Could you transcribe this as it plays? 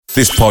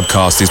This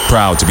podcast is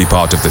proud to be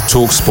part of the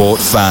TalkSport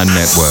Fan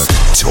Network.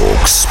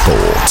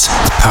 TalkSport.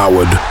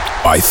 Powered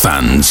by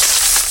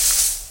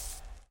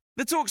fans.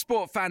 The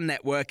TalkSport Fan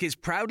Network is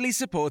proudly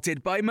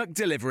supported by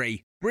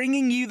McDelivery,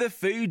 bringing you the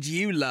food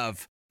you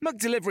love.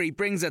 McDelivery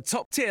brings a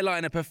top-tier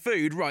lineup of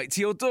food right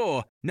to your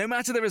door. No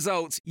matter the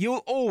result,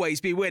 you'll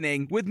always be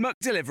winning with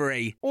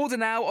McDelivery. Order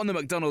now on the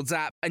McDonald's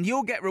app and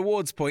you'll get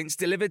rewards points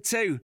delivered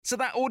too. So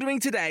that ordering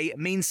today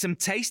means some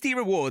tasty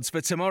rewards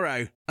for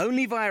tomorrow.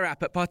 Only via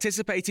app at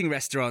participating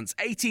restaurants.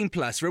 18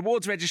 plus.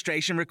 Rewards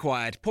registration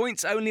required.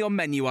 Points only on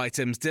menu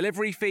items.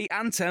 Delivery fee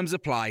and terms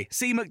apply.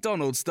 See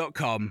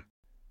mcdonalds.com.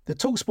 The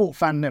TalkSport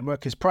Fan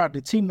Network is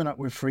proudly teaming up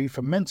with Free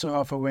for Mental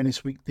Health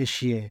Awareness Week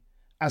this year.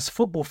 As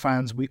football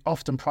fans, we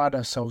often pride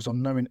ourselves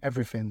on knowing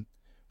everything,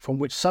 from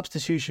which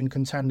substitution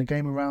can turn the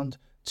game around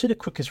to the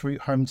quickest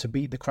route home to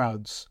beat the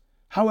crowds.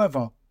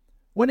 However,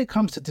 when it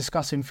comes to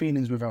discussing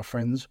feelings with our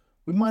friends,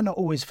 we might not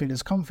always feel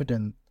as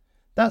confident.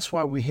 That's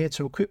why we're here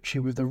to equip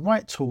you with the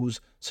right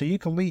tools so you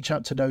can reach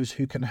out to those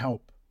who can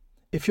help.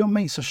 If your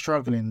mates are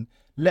struggling,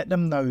 let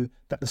them know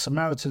that the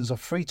Samaritans are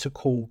free to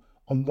call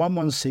on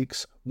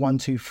 116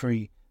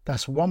 123.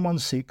 That's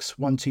 116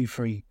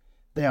 123.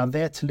 They are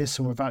there to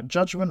listen without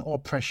judgment or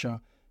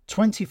pressure,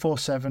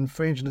 24/7,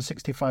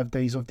 365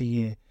 days of the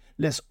year.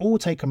 Let's all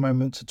take a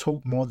moment to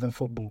talk more than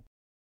football.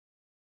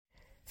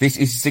 This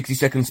is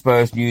 60-second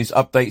Spurs news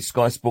update.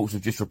 Sky Sports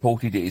have just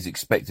reported it is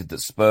expected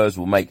that Spurs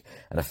will make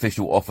an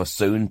official offer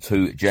soon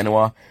to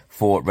Genoa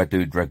for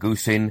Radu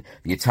Dragusin.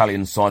 The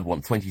Italian side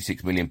want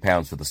 £26 million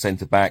for the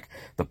centre-back.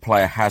 The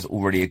player has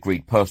already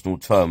agreed personal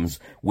terms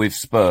with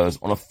Spurs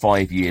on a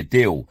 5-year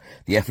deal.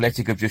 The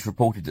Athletic have just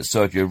reported that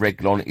Sergio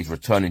Reguilón is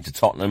returning to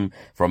Tottenham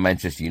from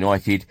Manchester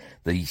United.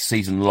 The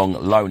season-long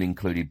loan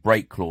included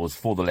break clause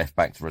for the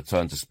left-back to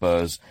return to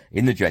Spurs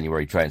in the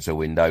January transfer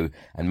window,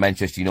 and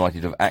Manchester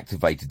United have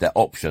activated that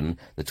option.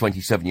 The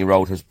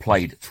 27-year-old has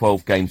played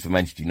 12 games for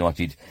Manchester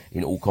United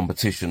in all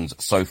competitions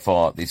so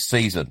far this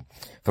season.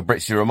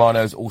 Fabrizio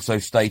Romano has also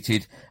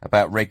stated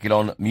about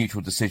Reguilón,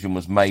 mutual decision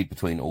was made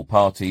between all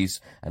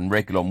parties, and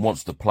Reguilón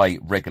wants to play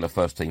regular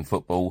first-team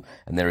football,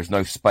 and there is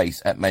no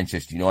space at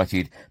Manchester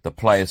United. The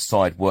players'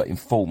 side were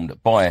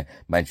informed by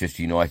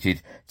Manchester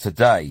United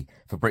today.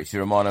 Fabrizio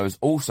Romano has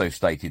also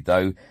stated,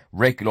 though,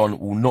 Reguilón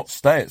will not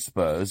stay at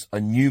Spurs. A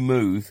new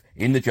move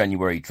in the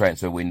January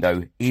transfer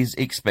window is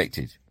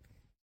expected.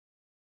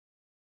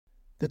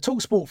 The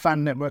TalkSport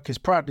Fan Network is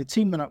proudly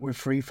teaming up with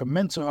Free for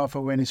Mental Health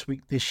Awareness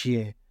Week this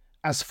year.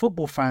 As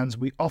football fans,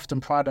 we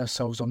often pride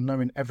ourselves on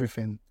knowing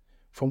everything,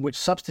 from which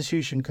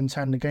substitution can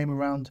turn the game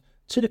around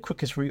to the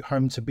quickest route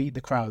home to beat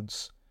the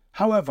crowds.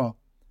 However,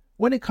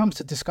 when it comes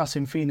to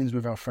discussing feelings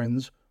with our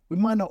friends, we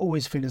might not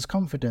always feel as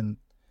confident.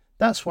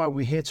 That's why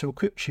we're here to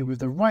equip you with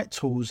the right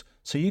tools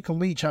so you can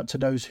reach out to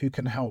those who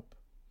can help.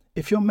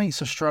 If your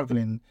mates are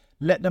struggling,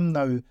 let them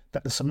know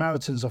that the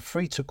Samaritans are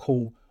free to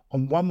call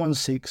on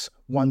 116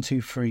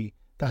 123.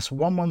 That's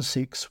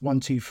 116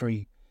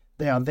 123.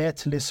 They are there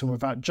to listen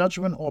without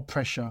judgment or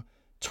pressure,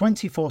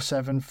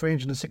 24/7,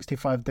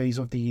 365 days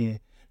of the year.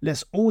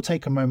 Let's all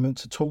take a moment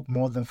to talk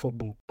more than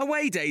football.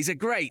 Away days are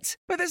great,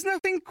 but there's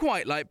nothing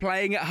quite like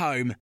playing at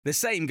home. The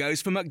same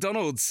goes for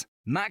McDonald's.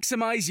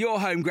 Maximise your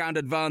home ground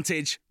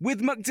advantage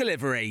with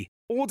McDelivery.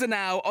 Order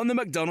now on the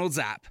McDonald's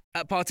app.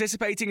 At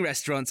participating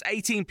restaurants,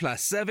 18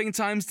 plus. Serving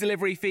times,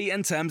 delivery fee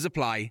and terms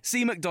apply.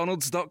 See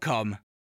mcdonalds.com.